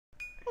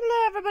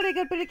everybody,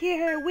 good peculier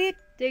here with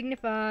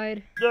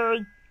Dignified.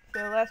 Yay! So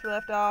last we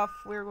left off,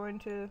 we were going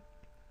to...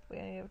 Wait,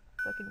 I need to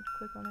fucking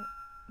click on it.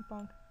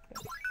 Bonk.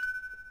 Okay.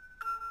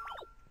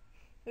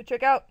 Go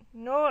check out.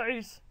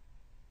 Noise!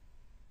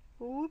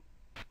 Whoop.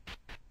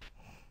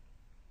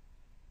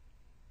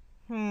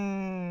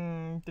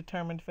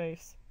 Determined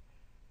face.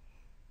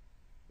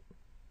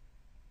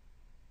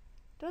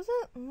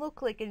 Doesn't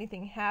look like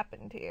anything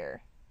happened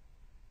here.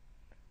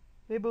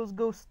 Maybe those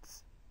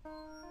ghosts.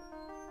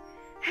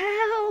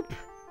 Help!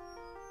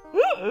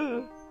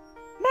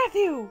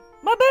 Matthew!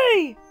 My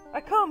buddy!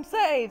 I come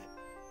save!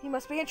 He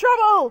must be in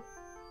trouble!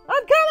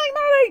 I'm coming,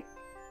 Mary!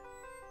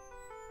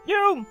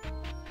 You!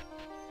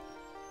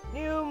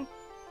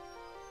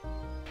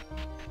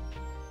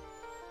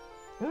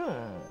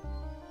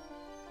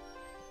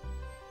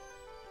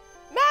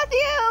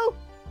 Matthew!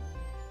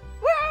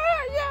 Where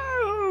are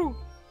you?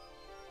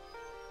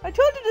 I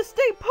told you to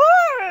stay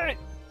put!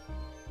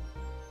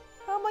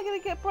 How am I gonna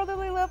get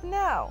brotherly love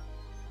now?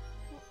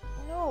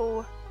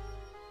 No.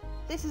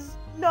 This is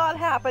not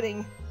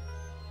happening.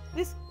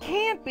 This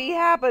can't be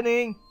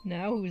happening.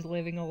 Now who's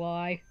living a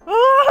lie?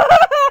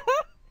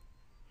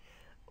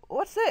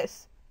 What's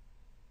this?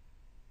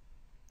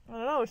 I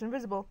don't know, it's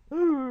invisible.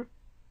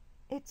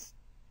 It's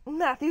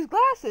Matthew's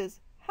glasses.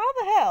 How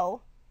the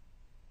hell?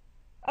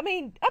 I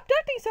mean,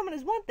 abducting someone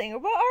is one thing,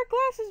 but our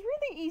glass is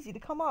really easy to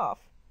come off.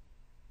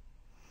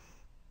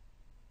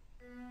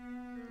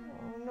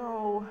 Oh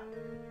no.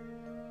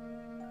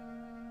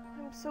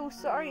 I'm so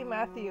sorry,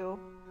 Matthew.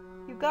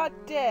 You got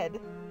dead.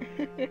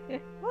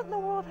 What in the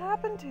world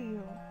happened to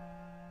you?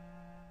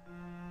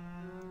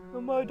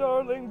 Oh, my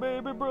darling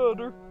baby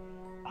brother.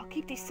 I'll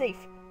keep these safe.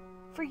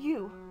 For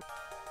you.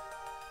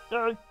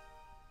 Sorry.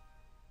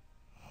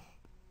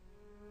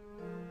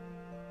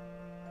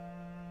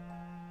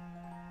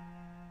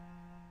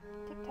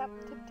 Tip tap,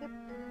 tip tip.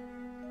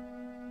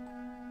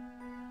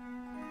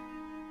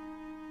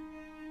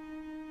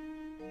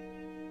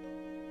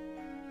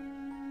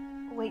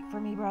 Wait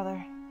for me,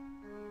 brother.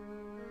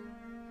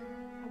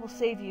 I will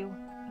save you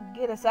and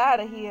get us out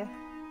of here.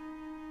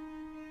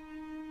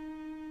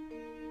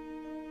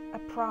 I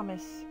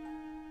promise.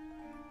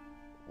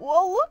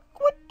 Well, look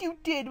what you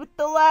did with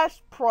the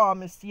last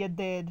promise you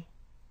did.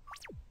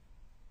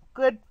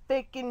 Good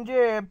faking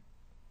job.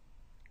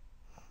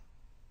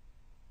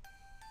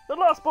 The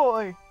lost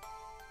boy.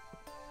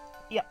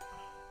 Yep.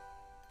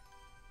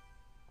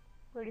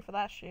 Ready for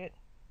that shit.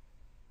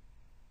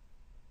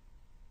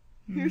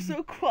 You're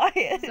so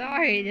quiet.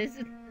 Sorry,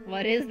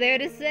 what is there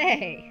to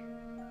say?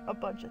 A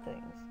bunch of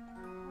things.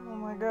 Oh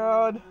my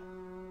god.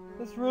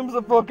 This room's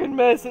a fucking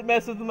mess. It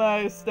messes with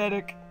my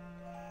aesthetic.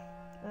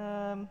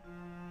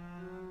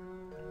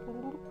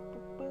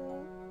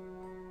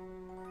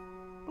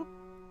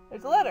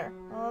 There's a letter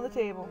on the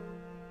table.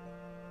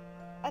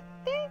 I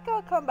think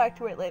I'll come back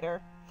to it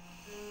later.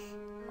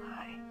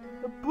 Why?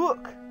 A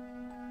book.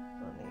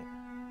 Oh,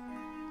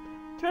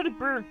 neat. Teddy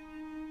bear.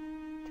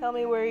 Tell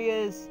me where he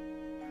is.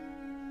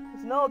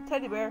 There's an old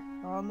teddy bear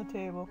on the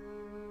table.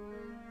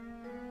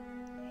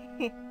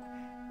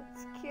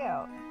 It's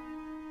cute.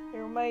 It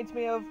reminds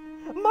me of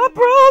my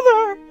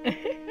brother!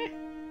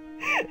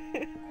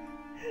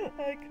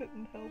 I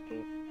couldn't help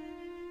it.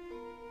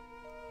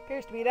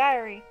 Appears to be a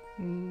diary.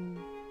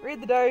 Read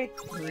the diary.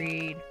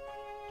 Read.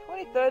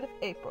 23rd of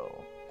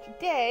April.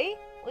 Today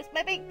was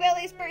my big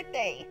belly's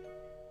birthday.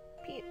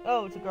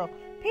 Oh, it's a girl.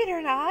 Peter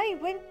and I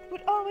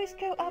would always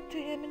go up to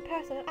him in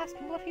person and ask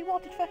him what he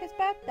wanted for his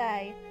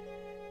birthday.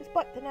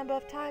 Despite the number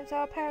of times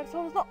our parents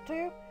told us not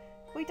to,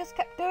 we just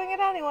kept doing it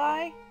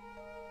anyway.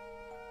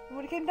 And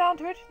when it came down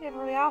to it, he never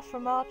really asked for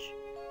much.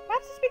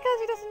 Perhaps it's because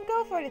he doesn't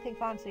go for anything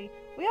fancy.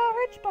 We are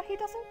rich, but he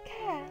doesn't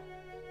care.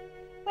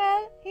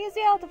 Well, he is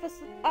the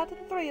eldest out of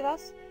the three of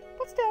us,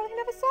 but still, he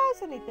never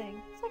says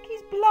anything. It's like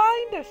he's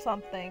blind or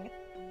something.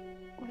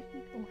 What?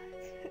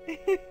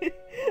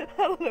 I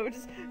don't know,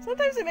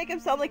 sometimes they make him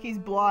sound like he's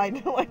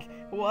blind. Like,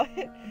 what?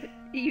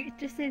 You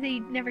just said they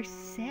never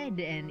said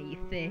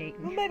anything.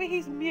 Well, maybe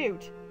he's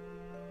mute.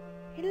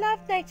 He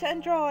loved nature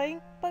and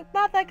drawing, but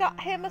Mother got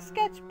him a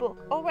sketchbook,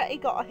 or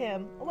Retty got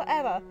him, or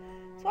whatever.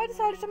 So I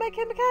decided to make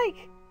him a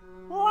cake.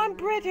 Well, I'm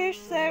British,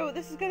 so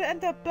this is going to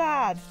end up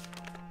bad.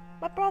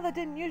 My brother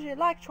didn't usually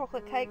like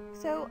chocolate cake,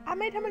 so I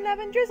made him a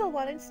lemon drizzle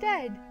one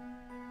instead.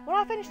 When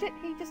I finished it,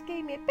 he just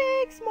gave me a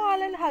big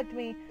smile and hugged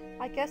me.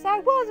 I guess I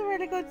was a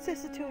really good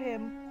sister to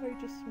him. Or he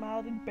just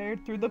smiled and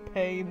bared through the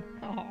pain.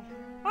 Oh.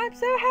 I'm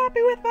so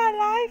happy with my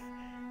life.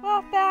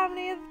 Our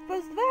family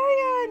was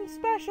very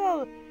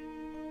special.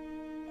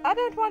 I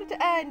don't want it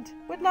to end.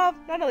 With love,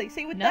 Nunnally.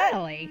 See, with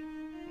Nunnally?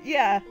 that?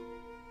 Yeah.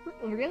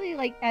 Really?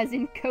 Like, as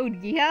in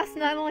Code Geass,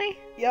 Nunnally?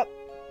 Yep.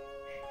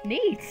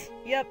 Neat.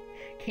 Yep.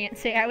 Can't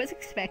say I was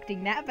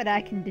expecting that, but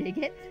I can dig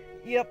it.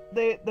 Yep,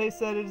 they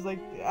said it was like,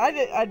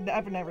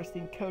 I've never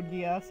seen Code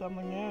Geass, so I'm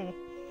like, yeah.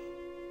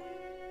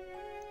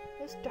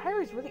 This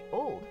diary's really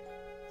old.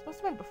 It's supposed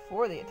to have been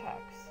before the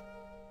attacks.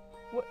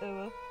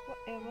 Whatever.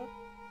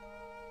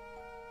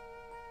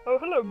 Oh,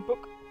 hello,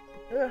 book.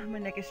 Ugh, my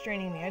neck is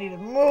straining me. I need to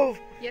move.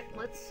 Yep,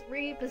 let's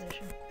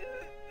reposition.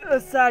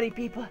 Sorry,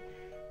 people.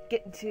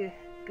 Get into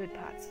good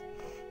parts.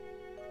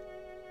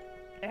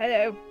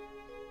 Hello.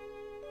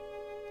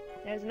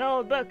 There's an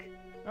old book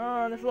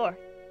on the floor.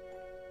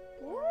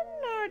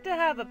 Wouldn't to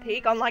have a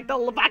peek, unlike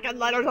the back and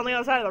letters on the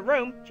other side of the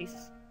room.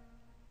 Jesus.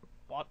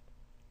 What?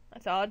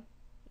 That's odd.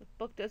 The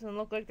book doesn't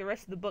look like the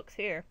rest of the books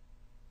here.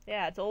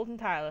 Yeah, it's old and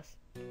tireless.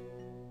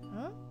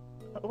 Huh?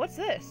 What's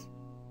this?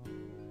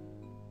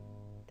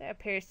 There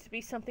appears to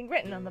be something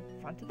written on the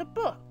front of the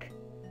book.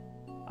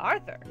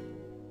 Arthur.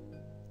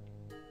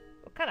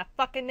 What kind of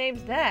fucking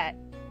name's that?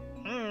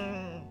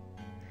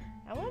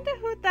 I wonder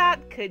who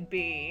that could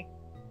be.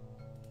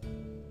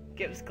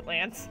 Gives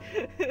glance.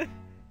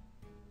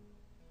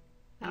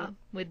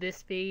 Would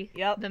this be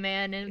Yep. the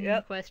man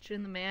in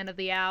question, the man of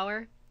the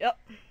hour? Yep.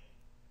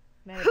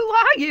 Who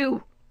are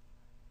you?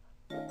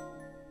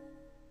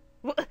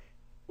 What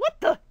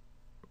the?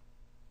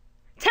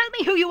 Tell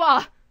me who you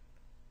are!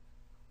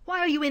 Why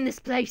are you in this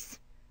place?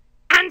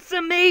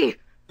 Answer me!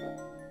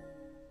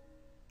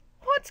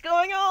 What's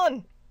going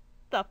on?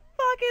 The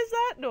fuck is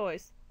that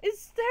noise?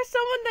 Is there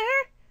someone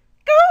there?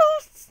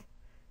 Ghosts!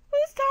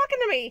 Who's talking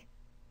to me?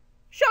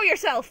 Show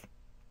yourself!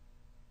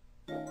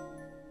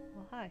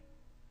 Oh, hi.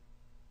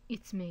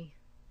 It's me.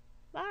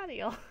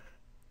 Mario.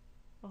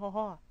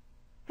 Oh.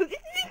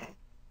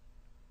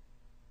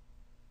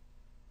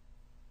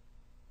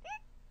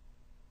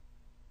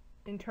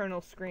 Internal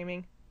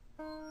screaming.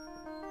 Why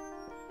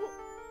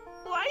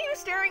are you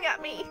staring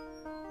at me?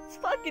 It's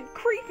fucking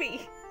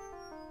creepy.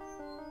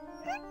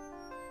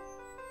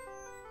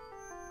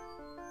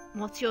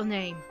 What's your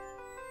name?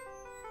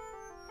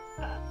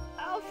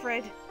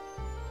 Alfred.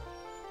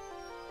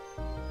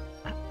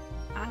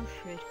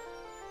 Alfred.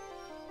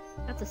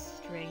 That's a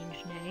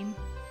strange name.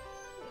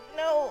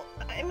 No,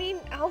 I mean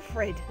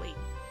Alfred. Wait.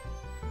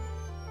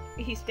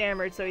 He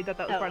stammered, so he thought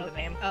that was part of the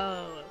name.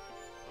 Oh, okay.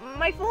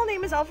 My full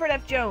name is Alfred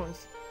F.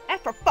 Jones.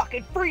 F for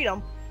fucking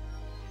freedom.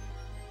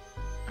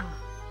 Ah,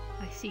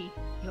 I see.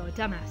 You're a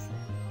dumbass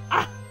then.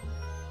 Ah!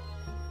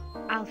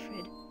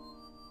 Alfred,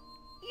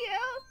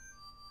 Yeah?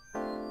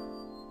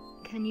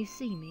 can you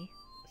see me?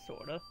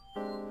 Sorta.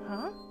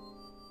 Huh?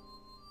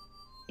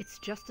 It's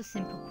just a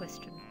simple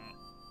question.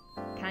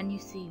 Can you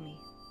see me?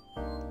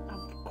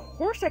 Of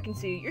course I can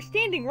see you. You're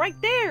standing right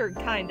there,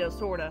 kinda,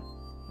 sorta.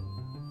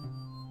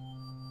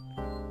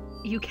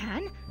 You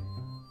can?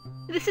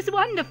 This is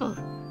wonderful!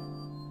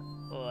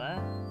 What?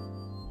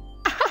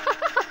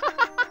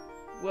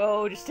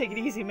 Whoa, just take it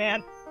easy,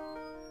 man.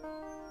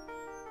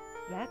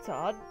 That's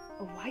odd.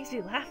 Why is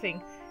he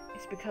laughing?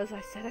 It's because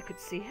I said I could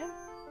see him?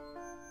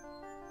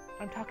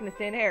 I'm talking to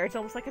thin air. It's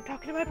almost like I'm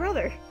talking to my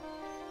brother.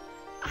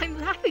 I'm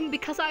laughing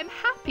because I'm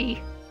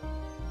happy!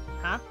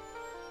 Huh?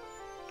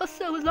 For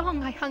so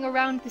long I hung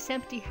around this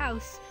empty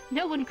house.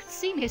 No one could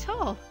see me at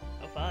all.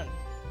 Oh, fun.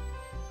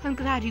 I'm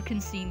glad you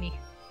can see me.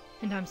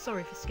 And I'm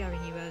sorry for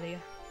scaring you earlier.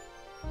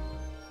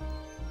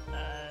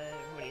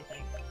 What do you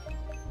think?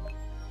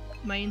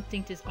 My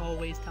instinct is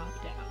always top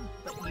down,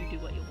 but you do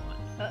what you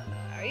want.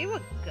 Are you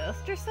a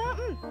ghost or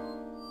something?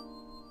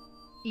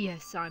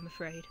 Yes, I'm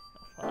afraid.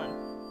 Oh,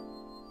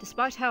 fun.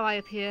 Despite how I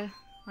appear,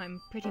 I'm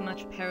pretty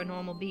much a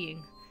paranormal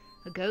being.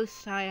 A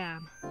ghost I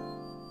am.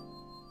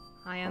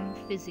 I am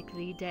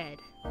physically dead.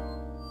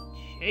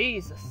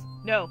 Jesus.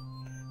 No.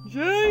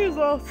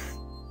 Jesus!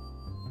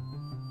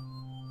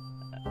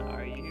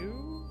 Are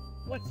you?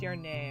 What's your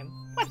name?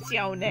 What's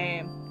your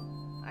name?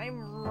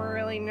 I'm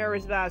really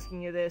nervous about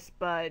asking you this,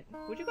 but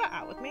would you go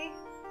out with me?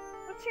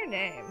 What's your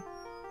name?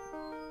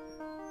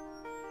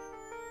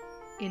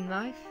 In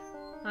life,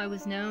 I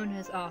was known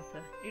as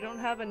Arthur. You don't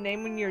have a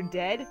name when you're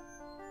dead?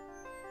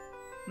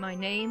 My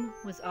name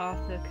was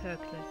Arthur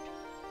Kirkland.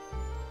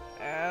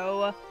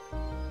 Oh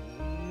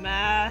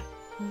my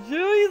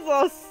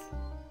Jesus!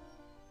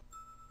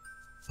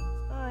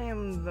 I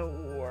am the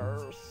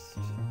worst.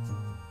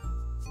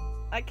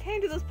 I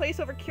came to this place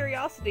over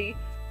curiosity.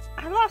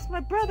 I lost my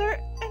brother,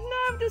 and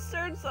now I've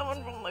discerned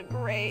someone from the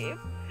grave.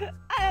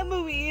 I am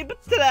a wee bit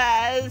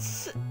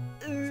trash.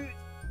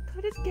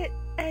 Could it get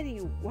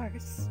any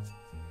worse?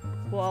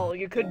 Well,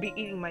 you could be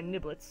eating my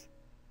niblets.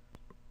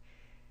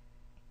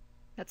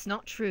 That's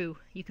not true.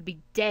 You could be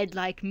dead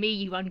like me,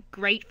 you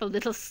ungrateful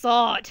little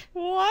sod.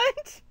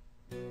 What?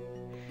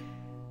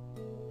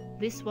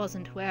 This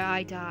wasn't where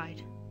I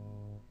died.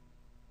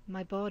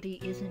 My body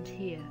isn't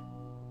here.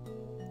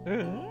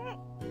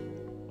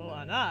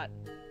 Why not?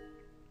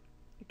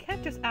 You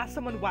can't just ask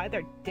someone why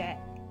they're dead.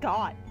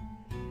 God.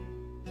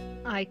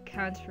 I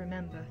can't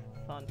remember.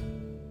 Fun.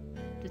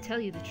 To tell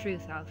you the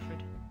truth,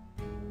 Alfred,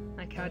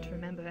 I can't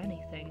remember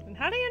anything. And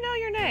how do you know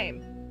your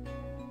name?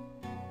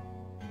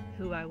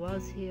 Who I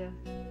was here,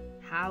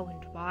 how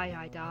and why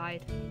I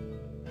died.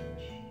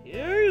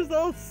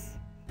 Jesus!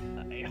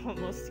 I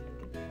almost...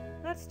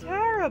 That's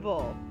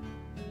terrible.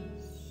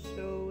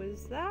 So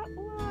is that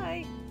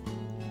why?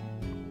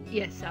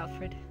 Yes,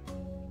 Alfred.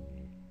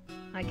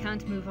 I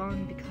can't move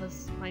on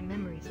because my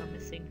memories are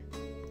missing.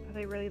 Are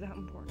they really that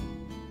important?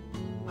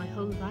 My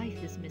whole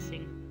life is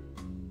missing.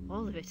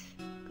 All of it.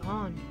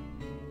 Gone.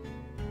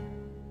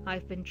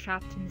 I've been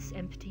trapped in this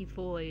empty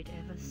void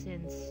ever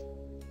since.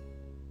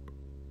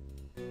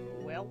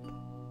 Well.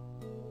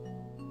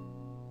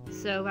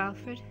 So,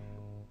 Alfred?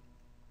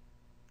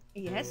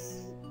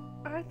 Yes,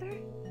 Arthur?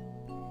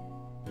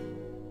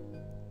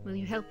 Will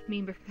you help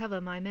me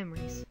recover my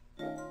memories?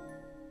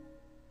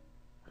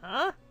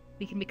 Huh?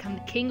 We can become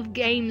the king of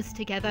games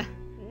together.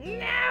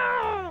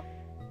 No!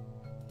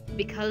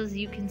 Because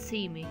you can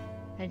see me,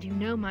 and you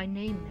know my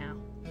name now.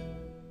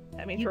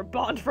 That means we're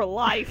bond for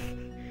life.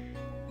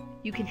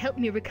 You can help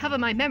me recover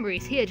my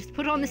memories. Here, just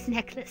put on this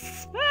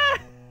necklace. Ah!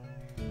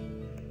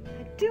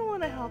 I do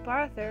want to help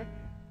Arthur.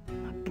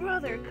 My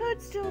brother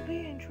could still be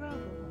in trouble.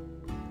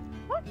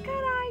 What can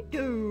I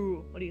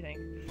do? What do you think?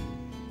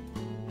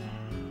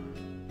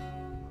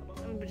 Hold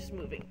on, I'm just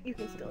moving. You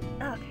can still...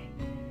 Okay.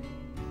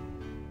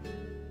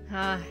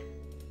 I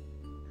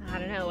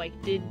don't know, like,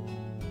 did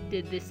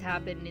this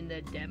happen in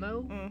the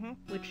demo? Mm-hmm.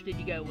 Which did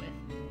you go with?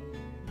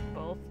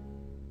 Both.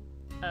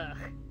 Ugh.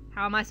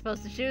 How am I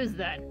supposed to choose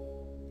then?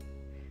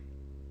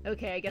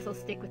 Okay, I guess I'll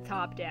stick with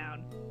top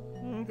down.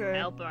 Okay.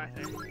 Help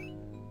Arthur.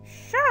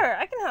 Sure,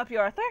 I can help you,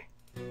 Arthur.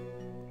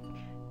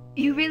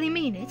 You really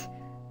mean it?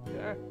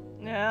 Sure.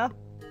 Yeah.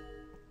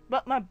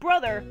 But my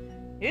brother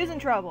is in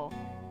trouble.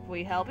 If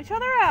we help each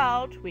other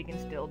out, we can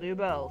still do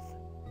both.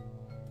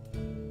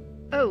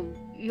 Oh,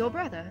 your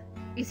brother?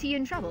 Is he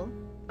in trouble?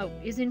 Oh,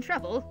 is in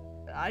trouble?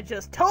 I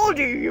just told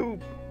you,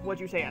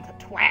 what'd you say, a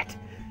twat?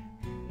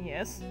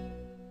 Yes.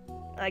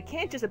 I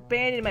can't just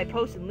abandon my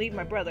post and leave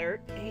my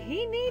brother.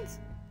 He needs...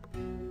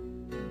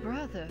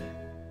 Brother?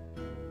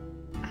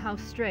 How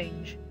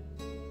strange.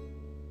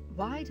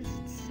 Why does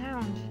it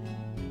sound...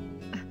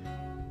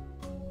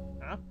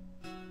 Huh?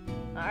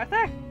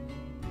 Arthur?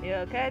 You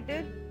okay,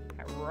 dude?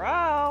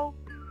 Hello?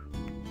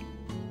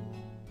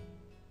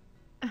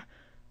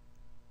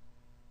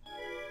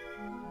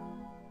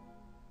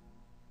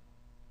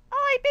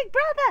 Oi, big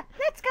brother!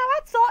 Let's go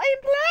outside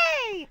and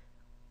play!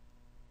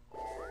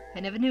 I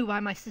never knew why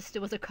my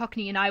sister was a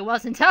Cockney and I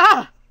wasn't.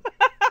 Ah!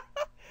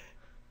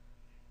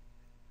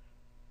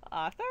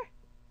 Arthur?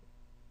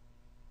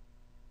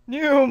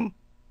 Noom!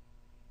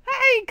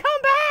 Hey,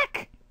 come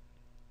back!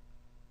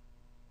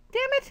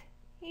 Damn it!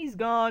 He's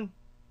gone.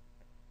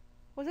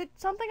 Was it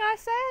something I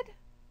said?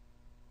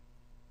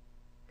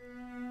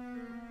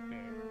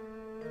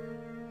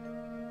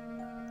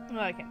 Oh,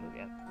 I can't move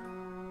yet.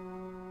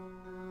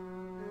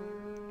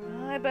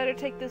 I better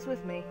take this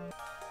with me.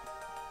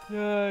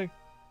 Yay.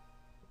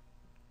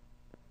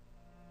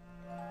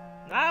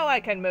 Now I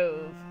can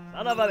move.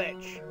 Son of a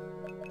bitch.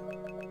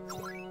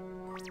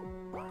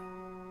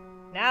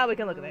 Now we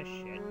can look at this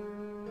shit.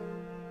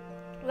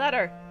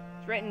 Letter.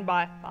 It's written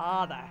by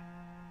Father.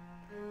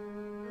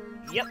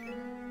 Yep.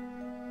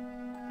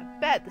 I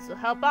bet this will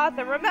help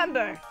Arthur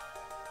remember.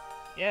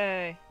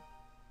 Yay.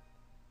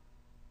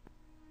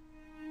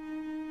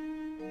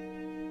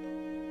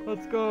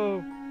 Let's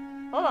go.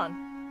 Hold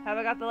on. Have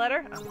I got the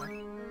letter?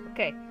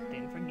 Okay.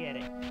 Didn't forget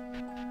it.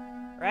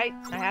 Right?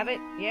 I have it?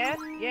 Yeah?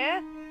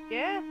 Yeah?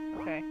 Yeah?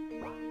 Okay.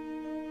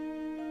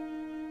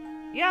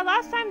 Yeah,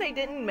 last time they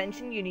didn't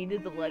mention you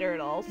needed the letter at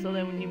all, so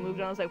then when you moved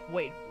on, I was like,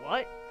 wait,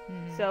 what?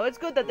 So it's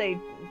good that they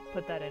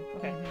put that in.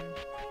 Okay.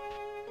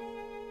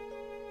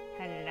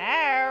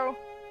 Hello?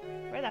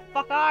 Where the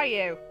fuck are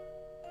you?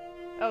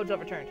 Oh, it's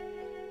overturned.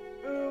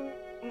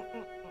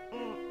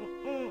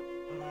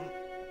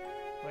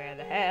 Where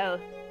the hell?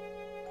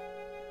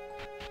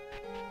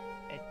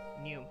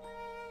 New.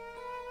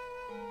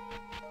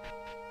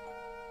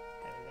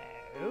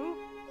 Hello?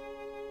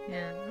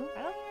 Yeah.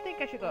 I don't think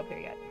I should go up here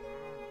yet.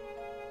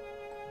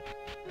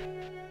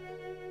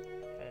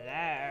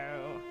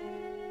 Hello?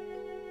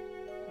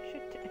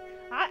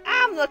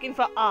 I'm looking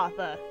for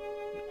Arthur.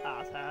 You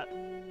asshat.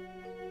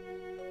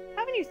 I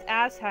haven't used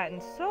asshat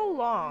in so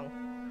long.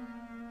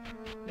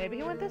 Maybe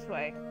he went this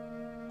way.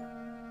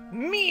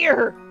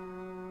 Mirror!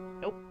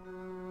 Nope.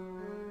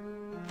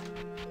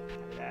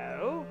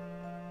 Hello?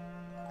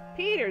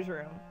 Peter's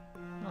room.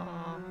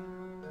 Aww.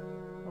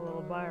 A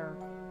little bear.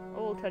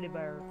 Old teddy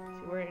bear.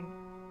 Is he wearing...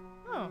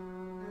 Oh.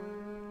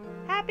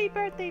 Happy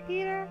birthday,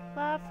 Peter.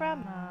 Love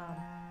from Mom.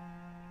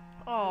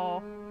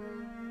 Oh.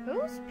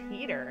 Who's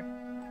Peter?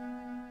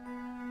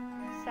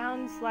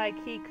 Sounds like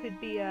he could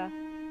be a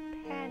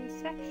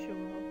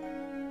pansexual.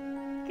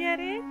 Get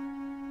it?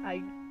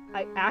 I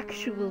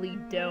actually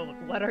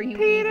don't. What are you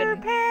Peter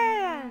even...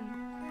 Pan!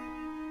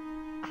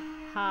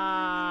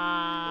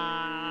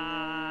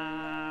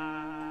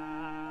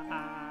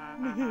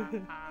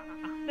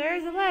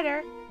 There's a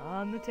letter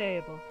on the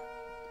table.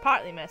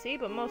 Partly messy,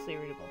 but mostly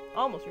readable.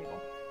 Almost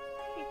readable.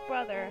 Big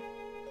brother,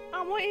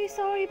 I'm really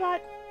sorry,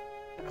 but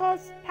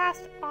because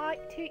passed on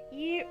to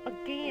you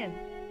again.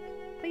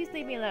 Please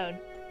leave me alone.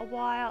 A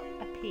while,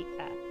 a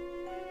Peter.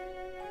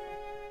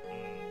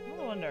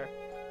 I wonder.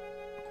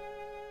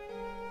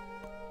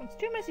 It's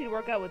too messy to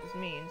work out what this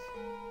means.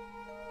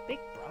 Big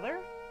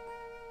brother?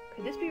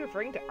 Could this be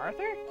referring to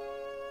Arthur?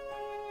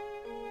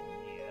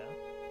 Yeah.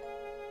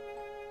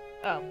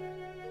 Oh.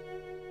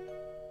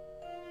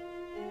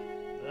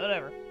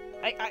 Whatever.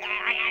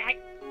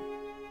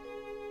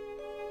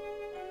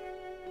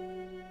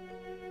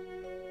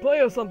 Play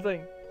us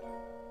something.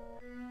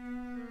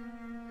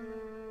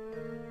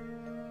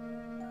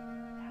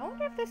 I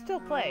wonder if this still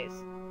plays.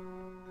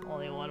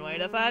 Only one way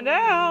to find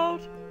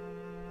out.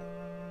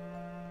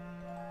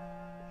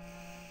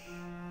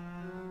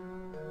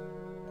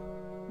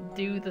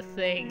 Do the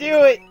thing.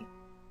 Do it!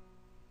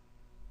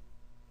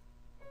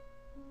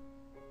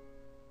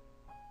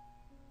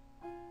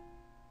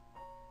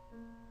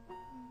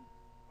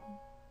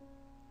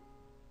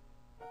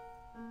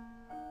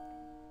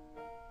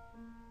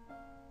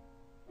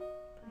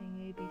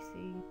 Playing ABC.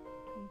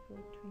 Twinkle,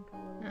 twinkle,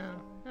 little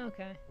star. Oh,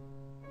 okay.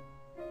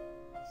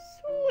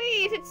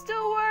 Sweet! It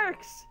still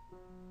works!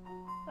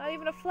 Not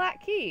even a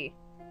flat key.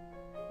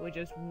 Which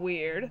is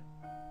weird.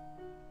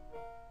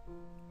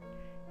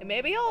 It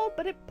may be old,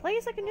 but it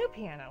plays like a new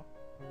piano.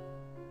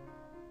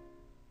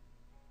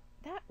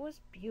 That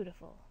was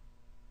beautiful.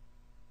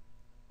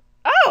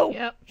 Oh!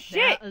 Yep.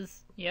 Shit!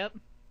 Yep.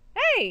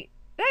 Hey!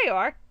 There you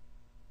are!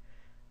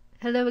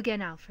 Hello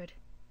again, Alfred.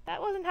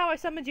 That wasn't how I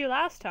summoned you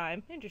last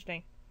time.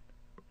 Interesting.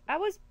 I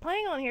was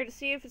playing on here to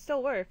see if it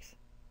still works.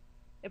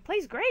 It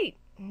plays great,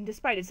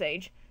 despite its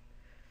age.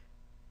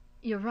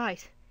 You're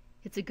right.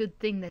 It's a good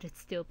thing that it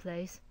still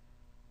plays.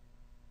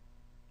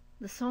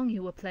 The song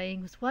you were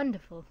playing was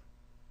wonderful.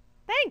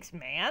 Thanks,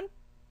 man!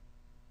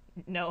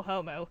 No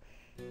homo.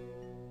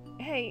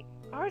 Hey,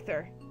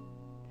 Arthur.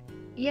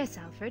 Yes,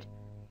 Alfred.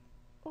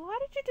 Why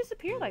did you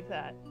disappear like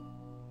that?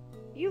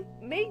 You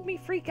made me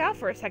freak out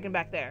for a second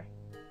back there.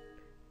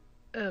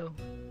 Oh.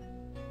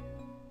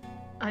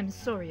 I'm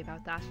sorry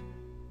about that.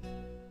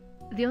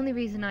 The only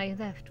reason I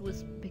left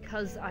was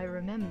because I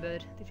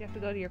remembered. Did you have to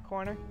go to your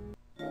corner?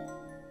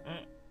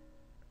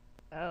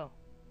 Oh.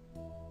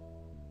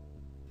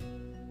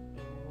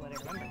 What do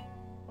you remember?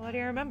 What do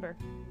you remember?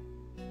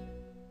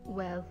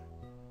 Well,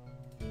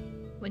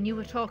 when you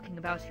were talking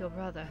about your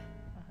brother,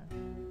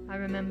 I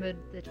remembered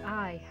that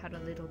I had a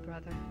little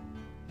brother.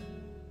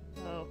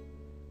 Oh.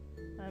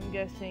 I'm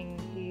guessing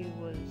he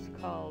was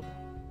called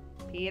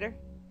Peter?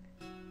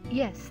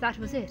 Yes, that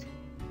was it.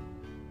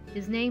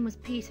 His name was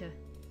Peter.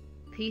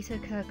 Peter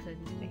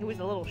Kirkland. He was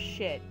a little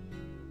shit.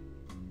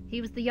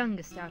 He was the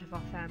youngest out of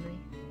our family.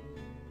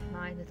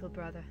 My little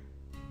brother.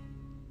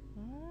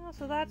 Oh,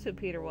 so that's who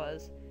Peter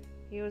was.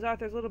 He was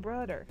Arthur's little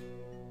brother.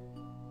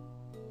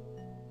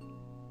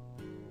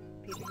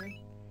 Peter's room.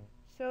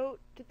 So,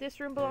 did this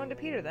room belong to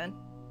Peter then?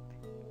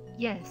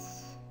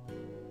 Yes.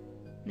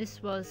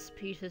 This was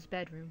Peter's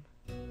bedroom.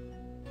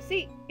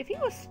 See, if he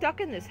was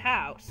stuck in this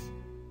house,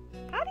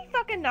 how'd he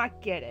fucking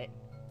not get it?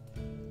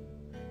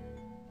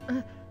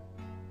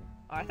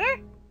 Arthur?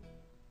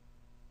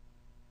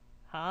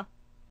 Huh?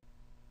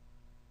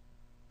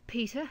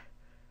 Peter?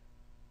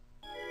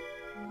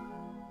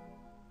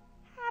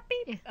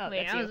 Happy? Oh,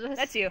 Wait, that's you.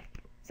 That's you.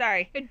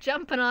 Sorry. You're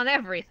jumping on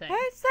everything.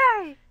 I'm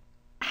sorry.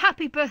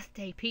 Happy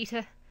birthday,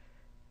 Peter.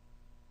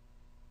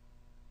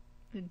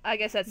 I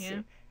guess that's...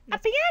 Yeah. A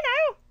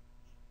piano?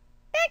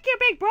 Thank you,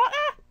 big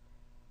brother!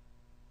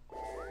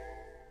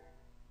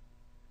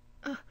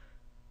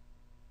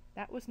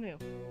 That was new.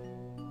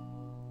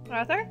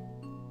 Arthur?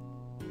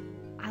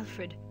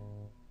 Alfred.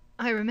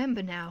 I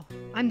remember now.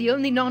 I'm the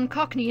only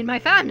non-Cockney in my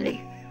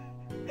family.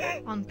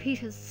 On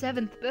Peter's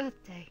 7th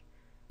birthday,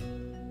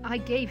 I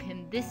gave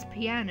him this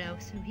piano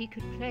so he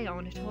could play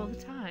on it all the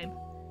time.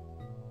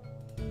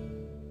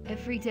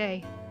 Every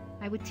day,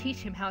 I would teach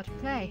him how to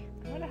play.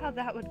 I wonder how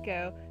that would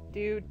go.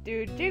 Do.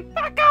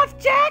 Fuck off,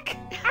 Jack!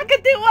 I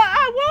can do what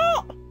I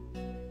want!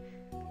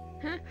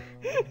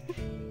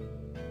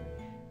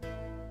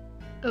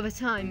 Over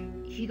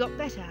time, he got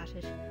better at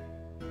it.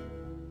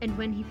 And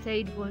when he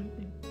played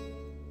one...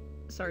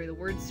 Sorry, the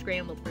words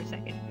scrambled for a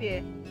second.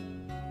 Yeah.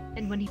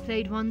 And when he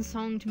played one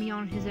song to me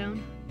on his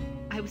own,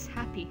 I was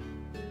happy.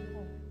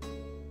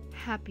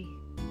 Happy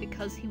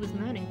because he was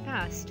learning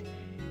fast.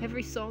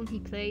 Every song he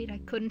played, I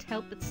couldn't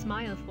help but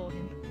smile for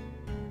him.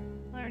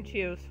 Aren't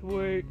you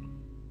sweet?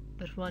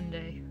 But one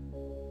day,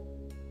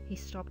 he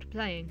stopped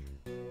playing.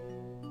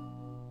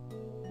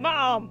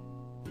 Mom!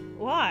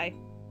 Why?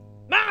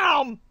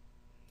 Mom!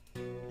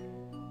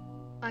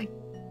 I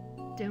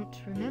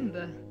don't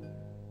remember.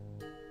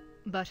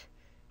 But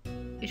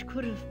it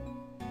could have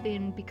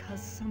been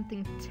because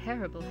something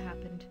terrible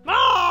happened.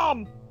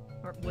 Mom!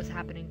 Or was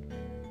happening.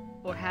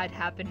 Or had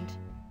happened.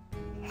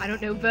 I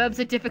don't know, verbs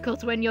are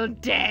difficult when you're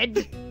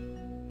dead!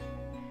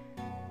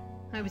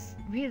 I was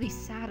really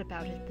sad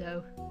about it,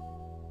 though.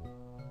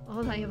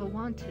 All I ever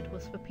wanted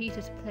was for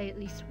Peter to play at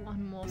least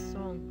one more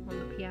song on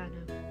the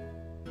piano.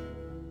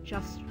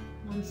 Just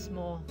once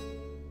more.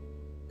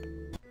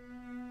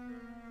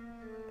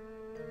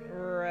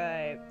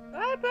 Right.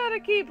 I better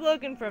keep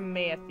looking for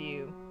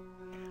Matthew.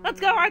 Let's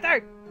go,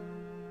 Arthur!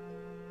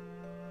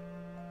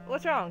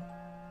 What's wrong?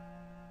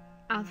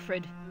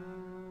 Alfred.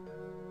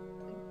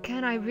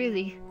 Can I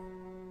really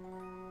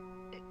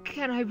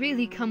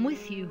come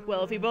with you?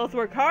 Well, if we both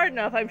work hard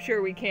enough, I'm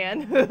sure we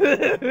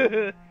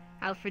can.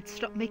 Alfred,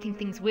 stop making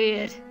things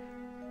weird.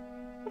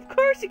 Of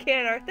course you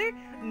can, Arthur.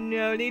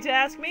 No need to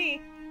ask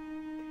me.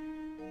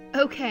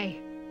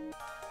 Okay.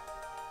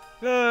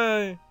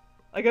 Hey.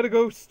 I got a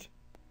ghost.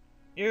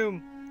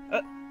 You.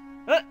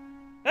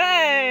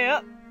 Hey!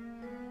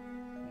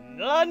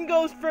 None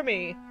goes for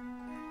me.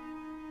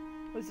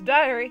 What's the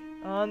diary?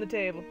 On the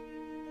table.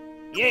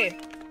 Yeah.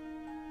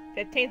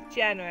 15th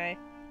January.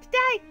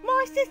 Today,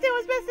 my sister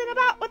was messing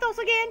about with us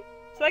again.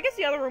 So I guess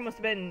the other room must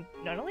have been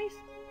Nunnally's?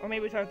 Or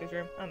maybe it was Arthur's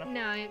room. I don't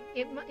know. No,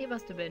 it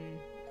must have been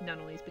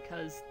Nunnally's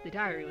because the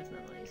diary was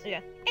Nunnally's.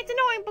 Yeah. It's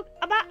annoying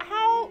about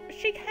how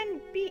she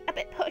can be a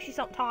bit pushy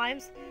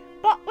sometimes.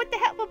 But with the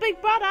help of Big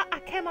Brother, I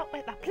came up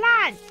with a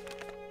plan.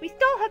 We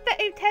stole her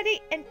fitting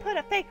teddy and put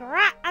a fake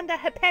rat under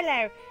her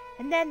pillow.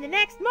 And then the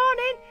next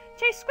morning,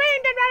 she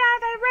screamed and ran out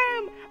of the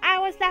room. I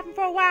was laughing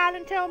for a while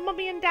until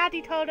Mummy and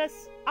Daddy told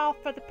us off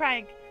for the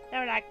prank. They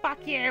were like,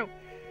 fuck you.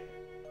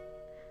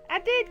 I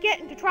did get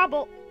into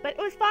trouble, but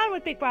it was fine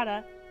with Big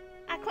Brother.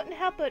 I couldn't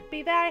help but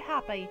be very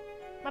happy.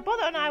 My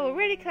brother and I were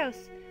really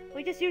close.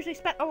 We just usually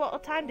spent a lot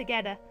of time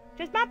together.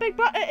 Just my big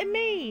brother and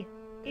me.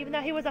 Even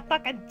though he was a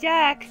fucking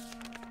jerk.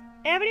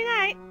 Every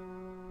night,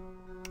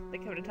 they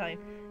come to tell you,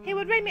 he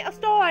would read me a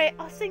story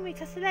or sing me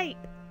to sleep.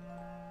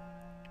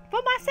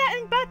 For my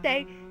 7th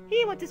birthday,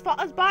 he went as far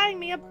as buying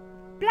me a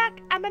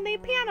black ebony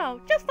piano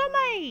just for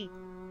me.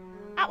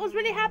 I was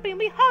really happy and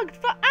we hugged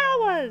for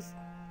hours.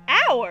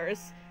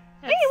 Hours?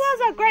 He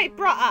was a great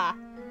brother.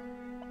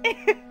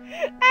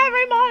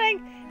 Every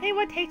morning, he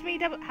would teach me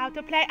how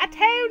to play a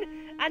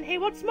tune, and he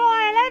would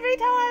smile every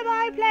time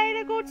I played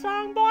a good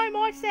song by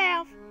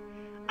myself.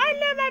 I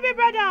love my big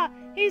brother.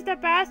 He's the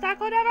best I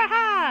could ever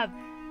have.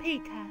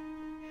 Peter.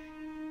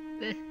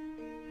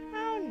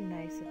 How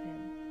nice of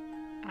him.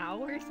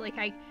 Hours? Like,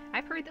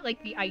 I've heard that,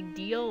 like, the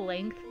ideal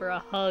length for a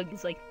hug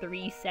is, like,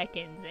 3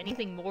 seconds.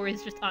 Anything more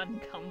is just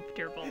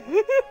uncomfortable.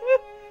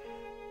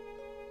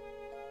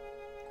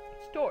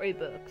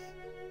 Storybooks.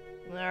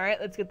 Alright,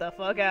 let's get the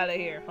fuck out of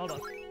here. Hold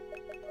on.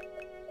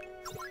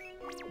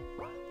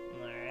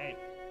 Alright.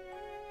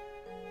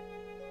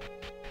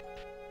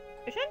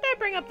 Shouldn't I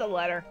bring up the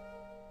letter?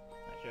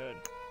 I should.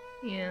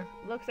 Yeah.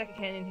 Looks like I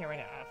can't in here right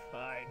now. Ah,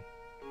 fine.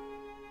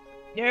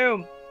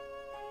 No!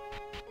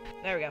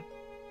 There we go.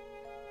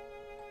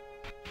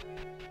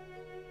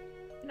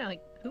 No,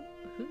 like,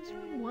 whose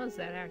room was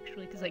that,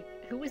 actually? Because, like,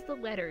 who was the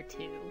letter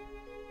to?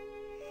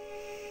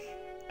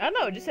 I don't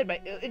know, it just said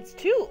it's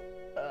to,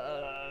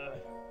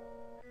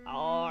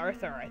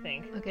 Arthur, I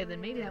think. Okay,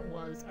 then maybe that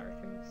was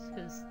Arthur's,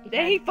 because...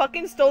 Then he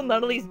fucking stole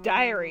Nunnally's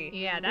diary.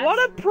 Yeah, that's... What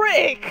a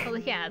prick! Well,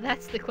 yeah,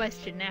 that's the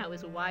question now,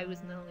 is why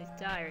was Nunnally's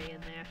diary in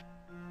there?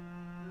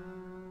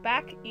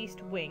 Back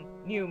East Wing.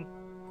 Noom.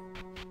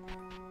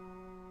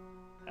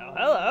 Oh,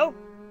 hello.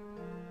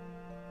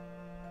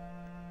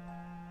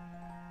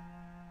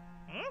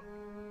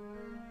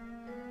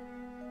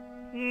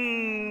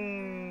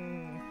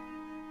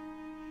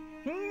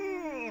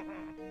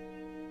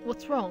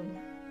 What's wrong?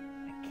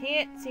 I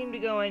can't seem to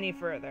go any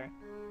further.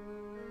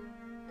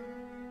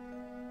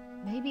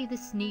 Maybe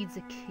this needs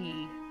a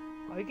key.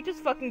 Or you could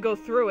just fucking go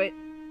through it.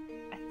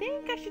 I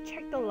think I should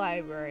check the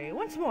library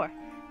once more,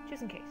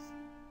 just in case.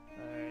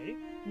 Alrighty.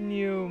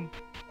 Noom.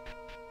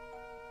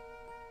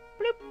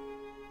 Bloop.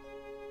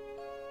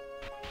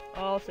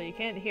 Also, you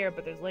can't hear,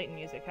 but there's Leighton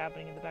music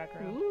happening in the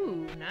background.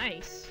 Ooh,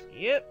 nice.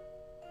 Yep.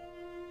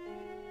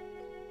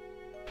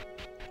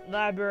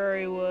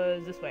 Library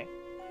was this way.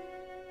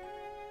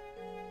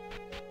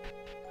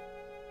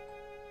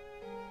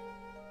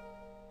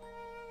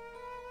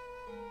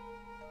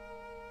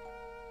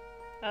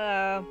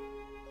 Hello.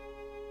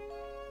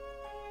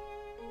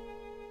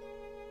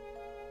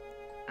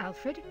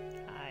 Alfred?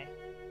 Hi.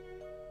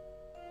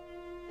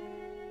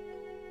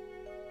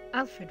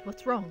 Alfred,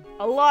 what's wrong?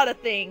 A lot of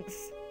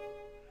things.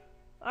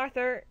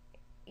 Arthur,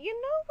 you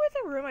know where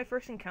the room I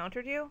first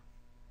encountered you?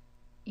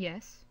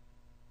 Yes?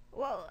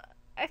 Well,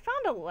 I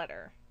found a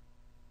letter.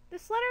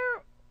 This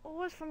letter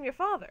was from your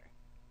father.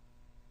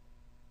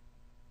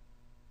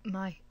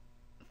 My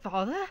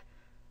father?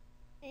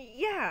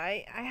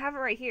 Yeah, I have it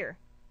right here.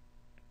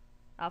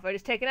 Alfred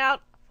is taken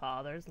out.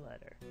 Father's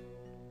letter.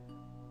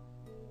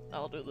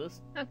 I'll do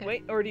this. Okay.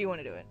 Wait, or do you want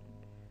to do it?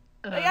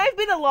 I've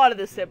been a lot of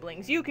the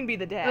siblings. You can be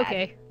the dad.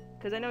 Okay.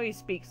 Because I know he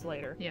speaks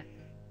later. Yeah.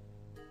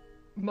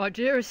 My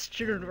dearest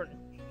children,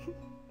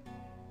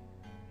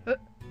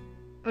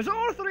 as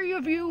all three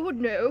of you would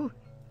know,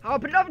 our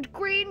beloved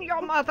queen,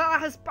 your mother,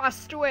 has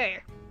passed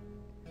away.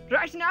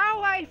 Right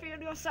now I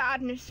feel your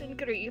sadness and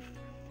grief,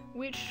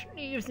 which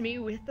leaves me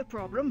with the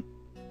problem.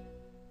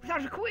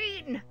 Without a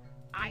queen,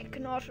 I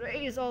cannot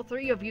raise all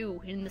three of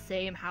you in the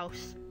same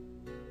house.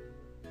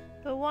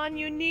 The one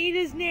you need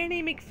is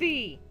Nanny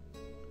McPhee.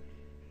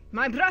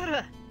 My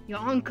brother, your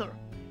uncle,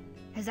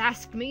 has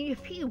asked me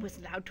if he was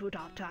allowed to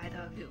adopt either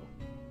of you.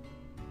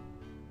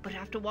 But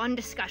after one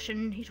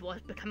discussion, it was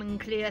becoming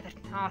clear that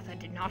Arthur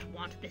did not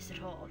want this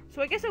at all.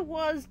 So I guess it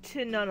was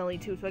to Nunnally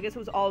too, so I guess it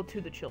was all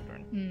to the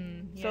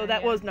children. Yeah, so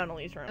that was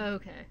Nunnally's room.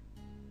 Okay.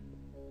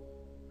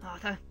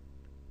 Arthur,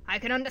 I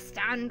can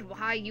understand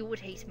why you would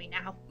hate me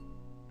now.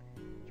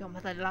 Your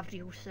mother loved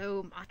you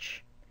so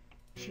much.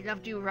 She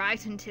loved you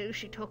right until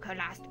she took her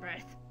last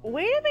breath.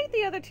 Way to make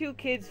the other two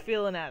kids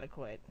feel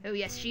inadequate. Oh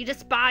yes, she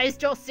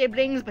despised your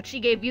siblings, but she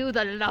gave you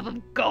the love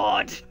of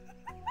God.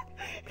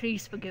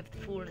 Please forgive the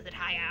fool that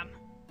I am.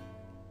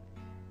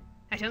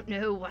 I don't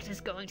know what is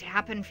going to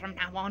happen from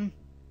now on,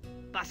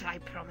 but I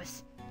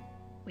promise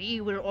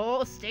we will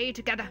all stay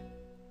together,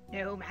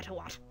 no matter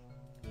what.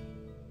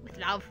 With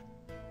love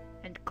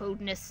and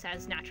coldness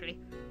as naturally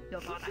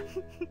your father.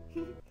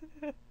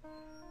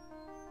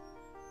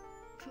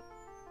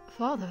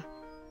 Father?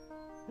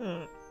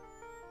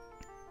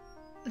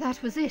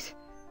 That was it.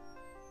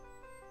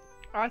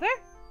 Arthur?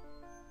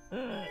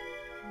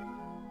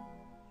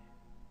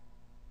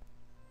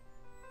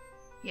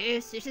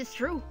 Yes, it is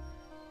true.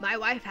 My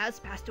wife has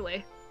passed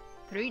away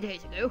 3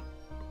 days ago.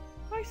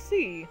 I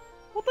see.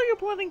 What are you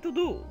planning to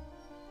do?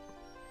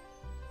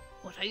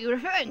 What are you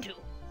referring to?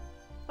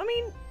 I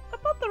mean,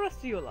 about the rest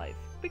of your life,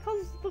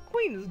 because the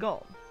queen is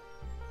gone.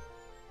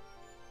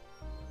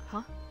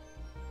 Huh?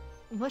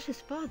 What is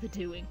father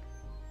doing?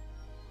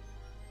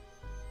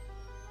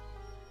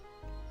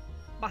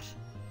 But,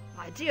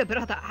 my dear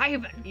brother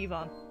Ivan...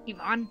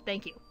 Ivan,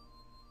 thank you.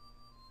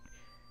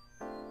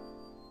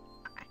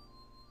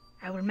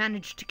 I will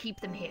manage to keep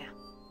them here.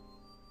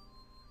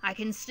 I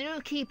can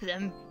still keep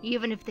them,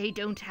 even if they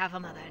don't have a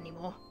mother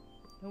anymore.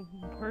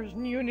 The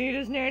person you need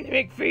is Nanny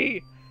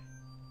McPhee.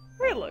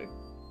 Really?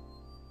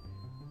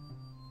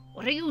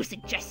 What are you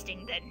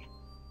suggesting, then?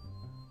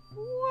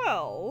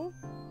 Well...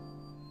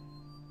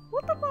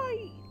 what if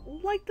I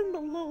lighten the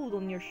load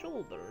on your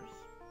shoulders?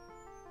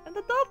 And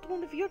adopt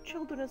one of your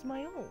children as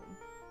my own?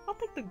 I'll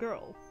take the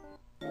girl.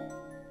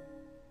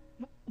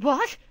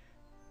 What?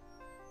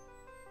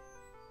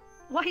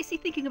 Why is he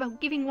thinking about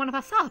giving one of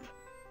us up?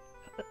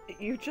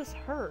 You just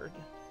heard.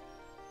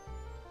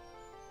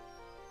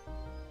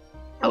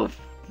 Oh.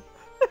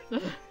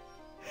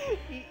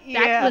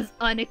 That was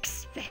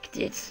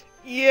unexpected.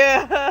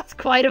 Yeah. It's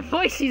quite a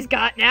voice he's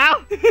got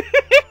now.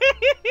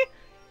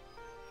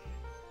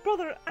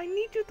 Brother, I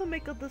need you to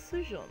make a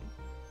decision.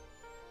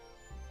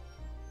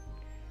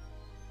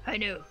 I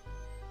know.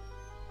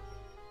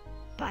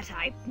 But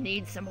I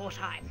need some more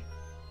time.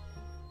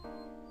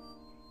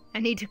 I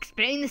need to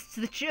explain this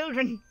to the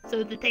children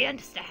so that they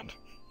understand.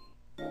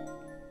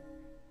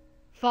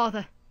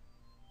 Father.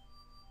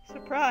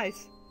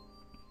 Surprise.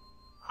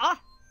 Huh?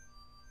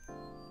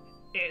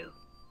 No.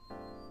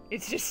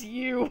 It's just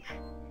you.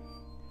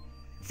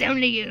 It's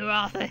only you,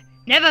 Arthur.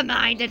 Never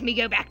mind, let me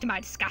go back to my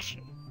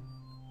discussion.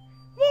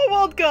 More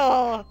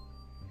vodka!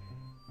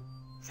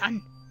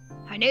 Son,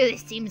 I know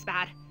this seems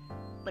bad,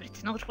 but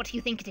it's not what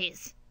you think it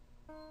is.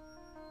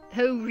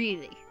 Oh,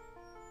 really?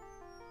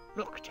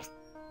 Look, just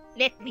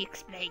let me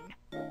explain.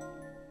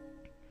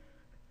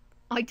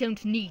 I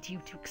don't need you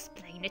to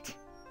explain it.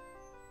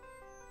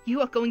 You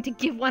are going to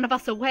give one of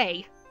us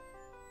away.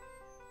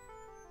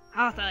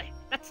 Arthur,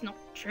 that's not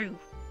true.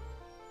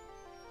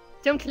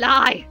 Don't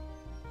lie.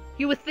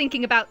 You were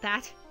thinking about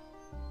that.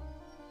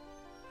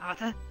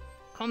 Arthur,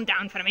 calm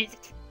down for a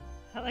minute.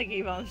 I like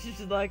Yvonne, she's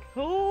just like,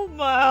 oh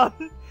man,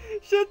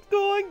 shit's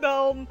going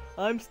down.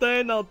 I'm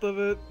staying out of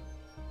it.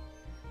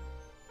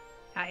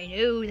 I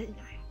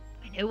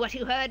know what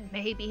you heard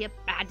may be a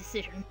bad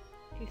decision.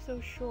 She's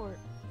so short.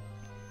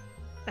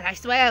 But I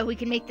swear we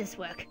can make this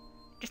work.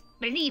 Just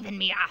believe in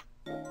me,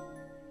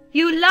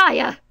 You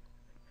liar!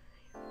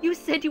 You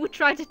said you would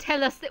try to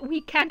tell us that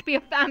we can't be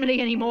a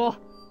family anymore.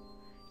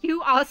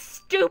 You are a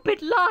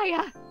stupid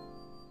liar!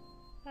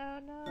 Oh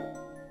no.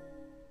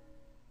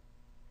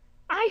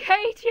 I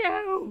hate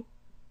you!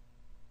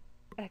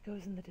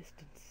 Echoes in the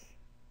distance.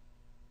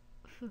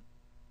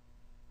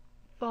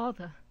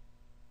 Father.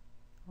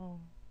 Oh.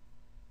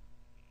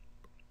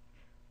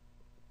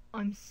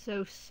 I'm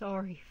so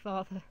sorry,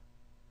 Father.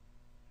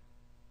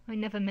 I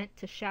never meant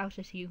to shout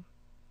at you,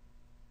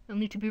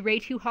 only to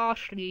berate you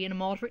harshly in a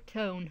moderate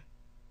tone.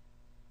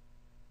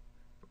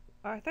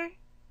 Arthur?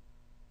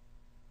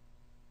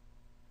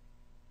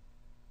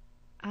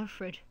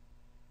 Alfred,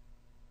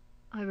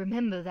 I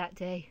remember that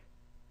day.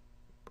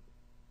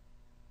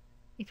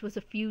 It was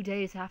a few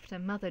days after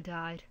Mother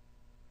died.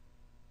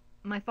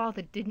 My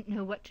father didn't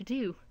know what to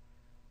do.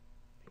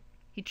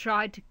 He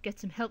tried to get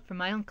some help from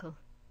my uncle.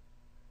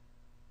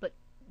 But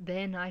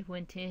then I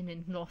went in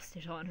and lost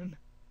it on him.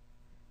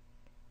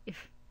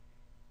 If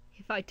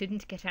I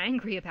didn't get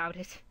angry about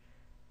it,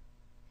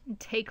 and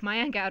take my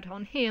anger out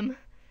on him,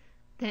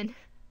 then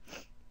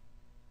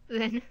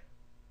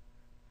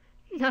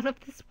none of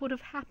this would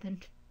have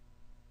happened.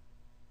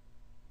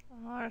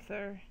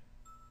 Arthur.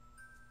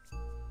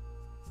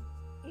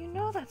 You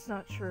know that's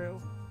not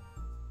true.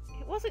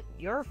 It wasn't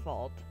your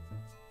fault.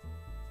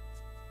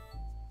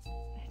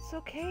 It's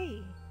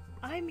okay.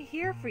 I'm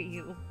here for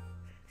you.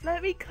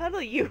 Let me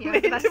cuddle you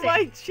into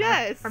my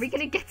chest. Are we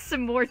gonna get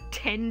some more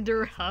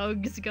tender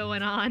hugs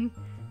going on?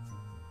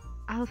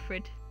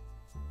 Alfred.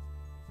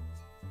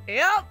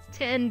 Yep.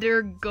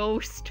 Tender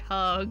ghost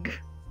hug.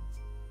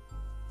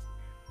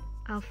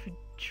 Alfred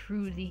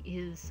truly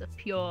is a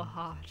pure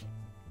heart.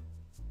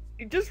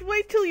 Just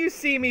wait till you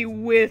see me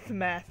with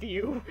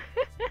Matthew.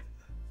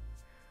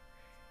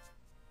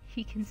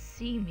 he can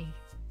see me,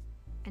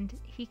 and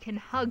he can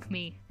hug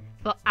me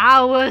for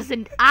hours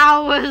and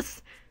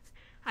hours.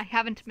 I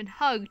haven't been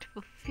hugged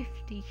for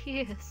 50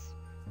 years.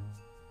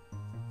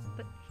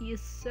 But he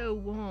is so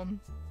warm.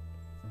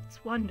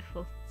 It's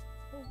wonderful.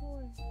 Oh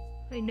boy.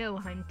 I know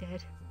I'm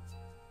dead,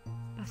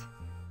 but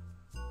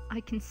I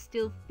can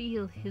still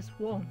feel his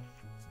warmth.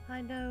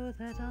 I know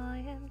that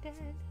I am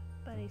dead,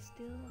 but I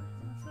still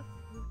have a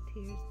few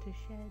tears to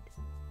shed.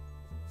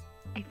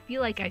 I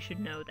feel like I should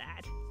know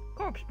that.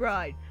 Corpse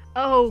Bride.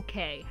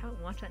 Okay,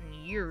 haven't watched that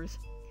in years.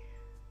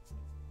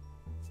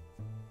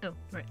 Oh,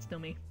 right, still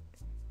me.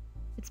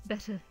 It's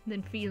better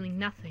than feeling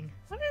nothing.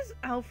 What is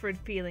Alfred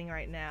feeling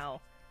right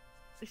now?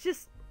 It's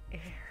just air.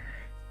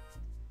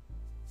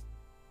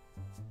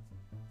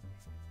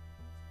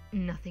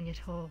 Nothing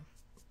at all.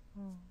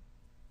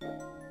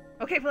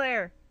 Okay,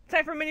 player.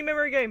 Time for a mini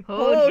memory game.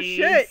 Oh,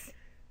 shit!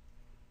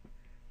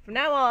 From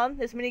now on,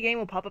 this mini game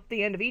will pop up at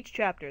the end of each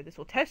chapter. This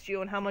will test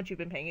you on how much you've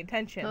been paying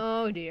attention.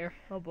 Oh dear.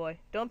 Oh boy.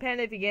 Don't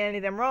panic if you get any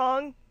of them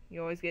wrong.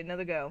 You always get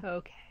another go.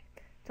 Okay.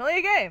 It's only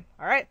a game.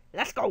 Alright,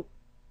 let's go!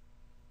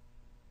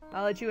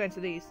 I'll let you answer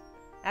these.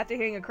 After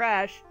hearing a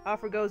crash,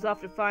 Alfred goes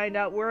off to find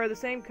out where the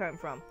sound came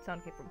from.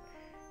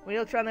 When he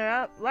looks around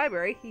the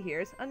library, he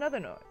hears another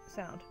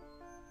sound.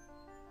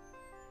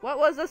 What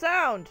was the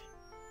sound?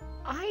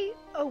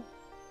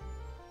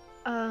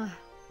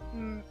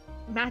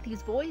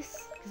 Matthew's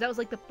voice? Because that was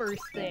like the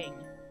first thing.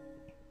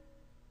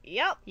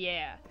 Yep.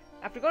 Yeah.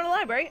 After going to the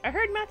library, I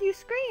heard Matthew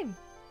scream.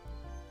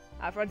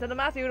 After I to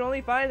Matthew and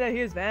only find that he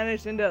has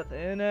vanished into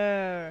thin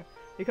air.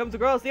 He comes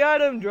across the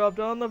item dropped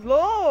on the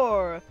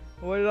floor.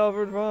 What did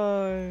Alfred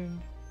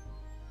find?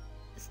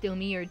 Still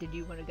me, or did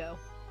you want to go?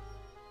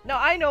 No,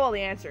 I know all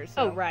the answers.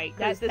 So, oh, right.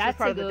 This That's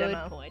part a of the good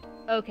demo. point.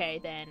 Okay,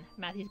 then.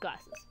 Matthew's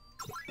glasses.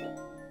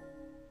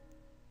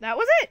 That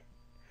was it!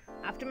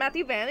 After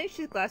Matthew vanished,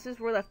 his glasses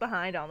were left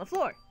behind on the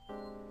floor.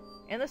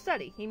 In the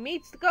study, he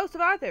meets the ghost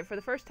of Arthur for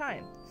the first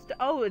time.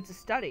 Oh, it's a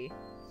study.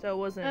 So it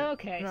wasn't...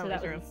 Okay, no, so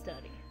that was room. a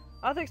study.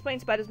 Arthur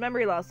explains about his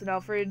memory loss, and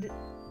Alfred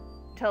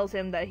tells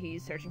him that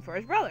he's searching for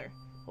his brother.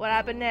 What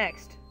happened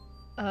next?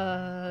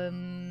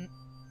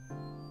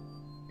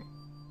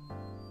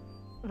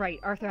 Right,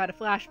 Arthur had a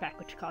flashback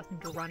which caused him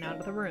to run out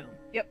of the room.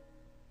 Yep.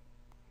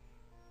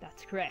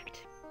 That's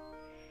correct.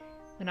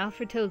 When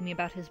Alfred told me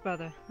about his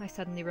brother, I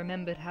suddenly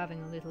remembered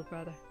having a little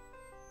brother.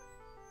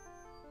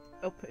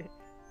 Oh,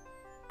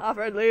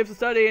 Alfred leaves the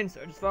study and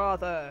searches for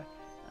Arthur.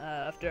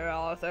 After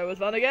Arthur was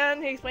found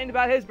again, he explained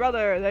about his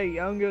brother, the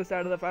youngest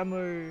out of the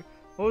family.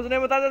 What was the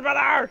name without his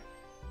brother?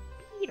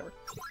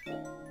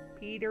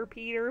 Peter.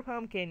 Peter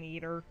Pumpkin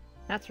Eater.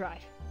 That's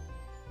right.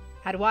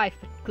 Had a wife,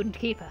 but couldn't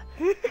keep her.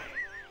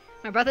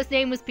 My brother's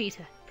name was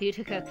Peter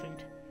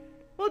Kirkland.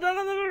 Well done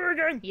on the memory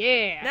game!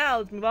 Yeah! Now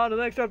let's move on to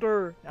the next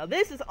chapter. Now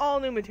this is all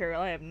new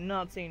material. I have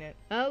not seen it.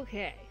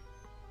 Okay.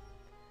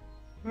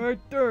 Right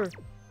there.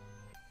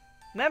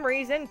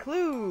 Memories and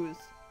clues.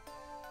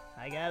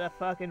 I got a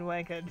fucking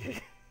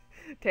wanker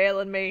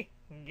tailing me.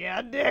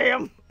 God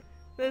damn.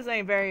 This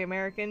ain't very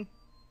American.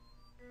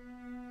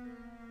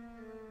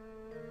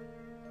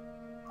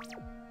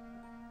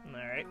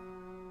 Alright.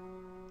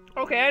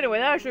 Okay, anyway,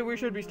 actually we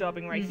should be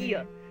stopping right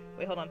here.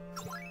 Wait, hold on.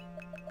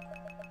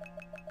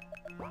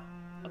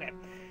 Okay.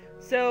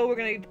 So we're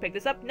gonna pick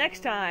this up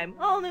next time.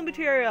 All new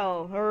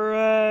material.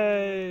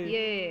 Hooray!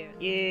 Yeah.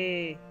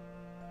 Yeah.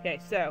 Okay,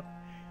 so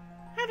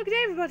have a good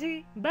day,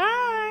 everybody.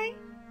 Bye.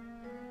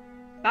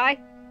 Bye.